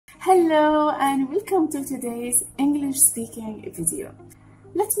Hello and welcome to today's English speaking video.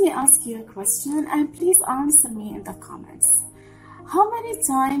 Let me ask you a question and please answer me in the comments. How many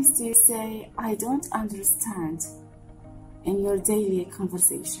times do you say I don't understand in your daily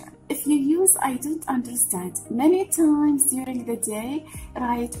conversation? If you use I don't understand many times during the day,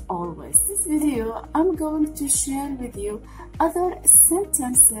 write always. In this video, I'm going to share with you other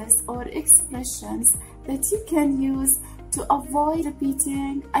sentences or expressions that you can use to avoid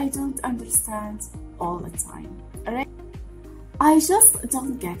repeating I don't understand all the time. Alright? I just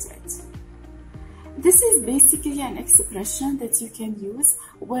don't get it. This is basically an expression that you can use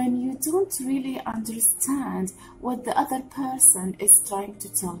when you don't really understand what the other person is trying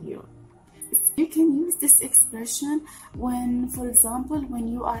to tell you. You can use this expression when, for example, when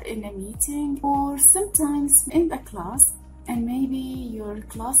you are in a meeting or sometimes in the class and maybe your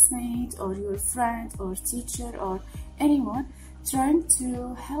classmate or your friend or teacher or anyone trying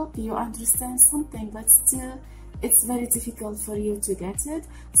to help you understand something, but still it's very difficult for you to get it.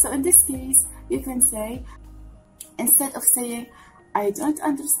 So in this case, you can say, instead of saying I don't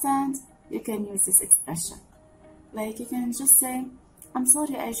understand, you can use this expression. Like you can just say, I'm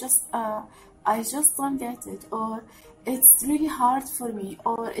sorry, I just don't get it, or it's really hard for me,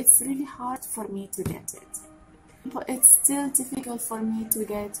 or it's really hard for me to get it. But it's still difficult for me to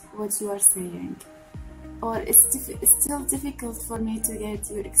get what you are saying, or it's still difficult for me to get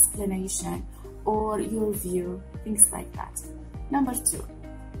your explanation or your view, things like that. Number 2,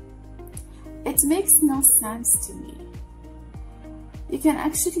 it makes no sense to me. You can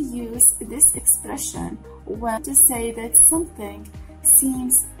actually use this expression when to say that something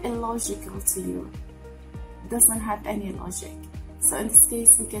seems illogical to you, doesn't have any logic. So in this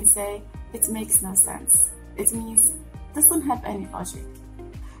case, we can say it makes no sense. It means doesn't have any logic.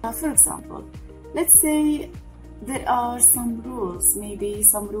 For example, let's say there are some rules, maybe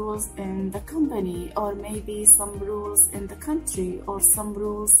some rules in the company, or maybe some rules in the country, or some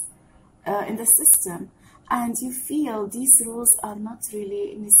rules in the system, and you feel these rules are not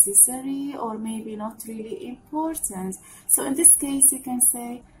really necessary or maybe not really important. So in this case, you can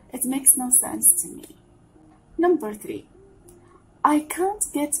say it makes no sense to me. Number 3, I can't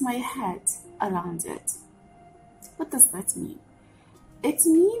get my head around it. What does that mean? It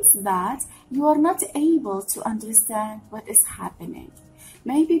means that you are not able to understand what is happening.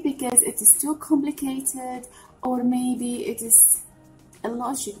 Maybe because it is too complicated, or maybe it is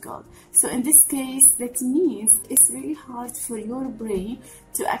illogical. So in this case, that means it's really hard for your brain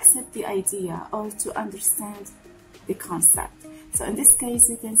to accept the idea or to understand the concept. So in this case,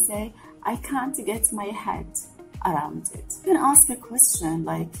 you can say, I can't get my head around it. You can ask a question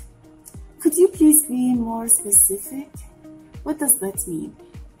like, could you please be more specific? What does that mean?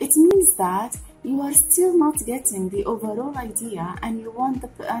 It means that you are still not getting the overall idea, and you want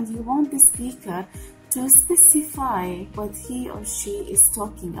the speaker to specify what he or she is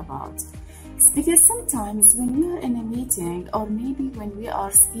talking about. It's because sometimes when we are in a meeting, or maybe when we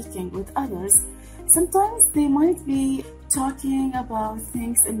are speaking with others, sometimes they might be talking about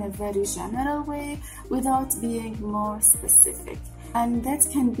things in a very general way without being more specific. And that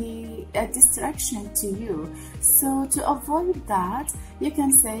can be a distraction to you. So to avoid that, you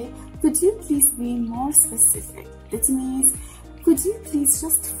can say, could you please be more specific? That means, could you please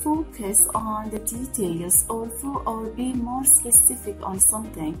just focus on the details, or be more specific on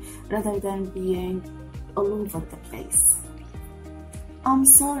something rather than being all over the place. I'm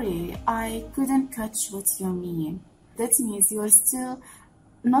sorry, I couldn't catch what you mean. That means you're still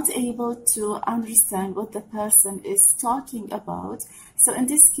not able to understand what the person is talking about. So in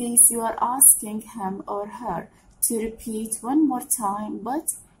this case, you are asking him or her to repeat one more time, but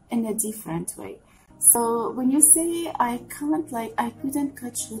in a different way. So when you say I couldn't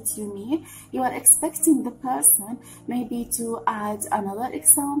catch what you mean, you are expecting the person maybe to add another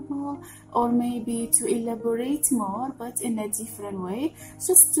example, or maybe to elaborate more, but in a different way,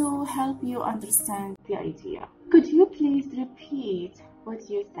 just to help you understand the idea. Could you please repeat what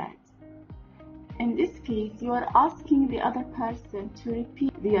you said? In this case, you are asking the other person to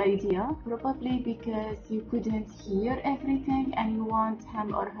repeat the idea, probably because you couldn't hear everything and you want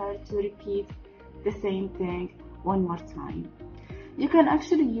him or her to repeat the same thing one more time. You can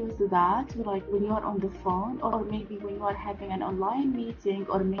actually use that like when you are on the phone, or maybe when you are having an online meeting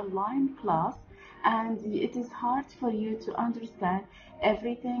or an online class, and it is hard for you to understand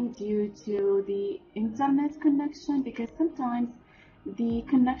everything due to the internet connection, because sometimes the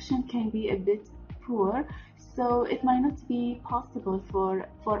connection can be a bit poor, so it might not be possible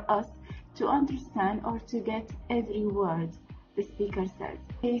for us to understand or to get every word the speaker says.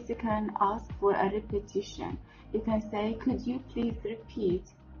 In case, you can ask for a repetition. You can say, could you please repeat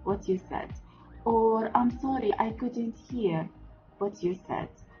what you said. Or I'm sorry, I couldn't hear what you said.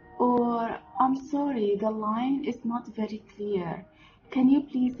 Or I'm sorry, the line is not very clear. Can you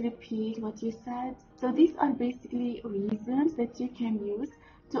please repeat what you said? So these are basically reasons that you can use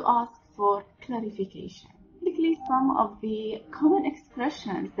to ask for clarification. Basically, some of the common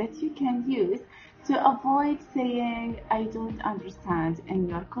expressions that you can use to avoid saying I don't understand in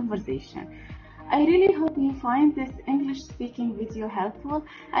your conversation. I really hope you find this English speaking video helpful,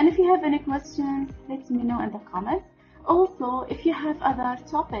 and if you have any questions, let me know in the comments. Also, if you have other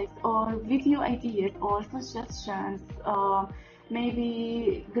topics or video ideas or suggestions,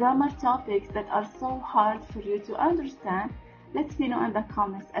 maybe grammar topics that are so hard for you to understand, let me know in the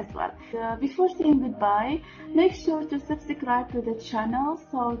comments as well. Before saying goodbye, make sure to subscribe to the channel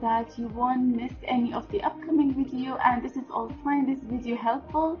so that you won't miss any of the upcoming video. And this is all, find this video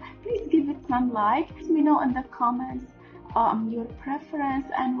helpful, please give it some like. Let me know in the comments your preference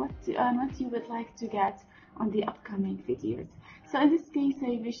and what you would like to get on the upcoming videos. So in this case,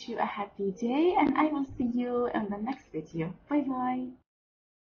 I wish you a happy day and I will see you in the next video. Bye bye.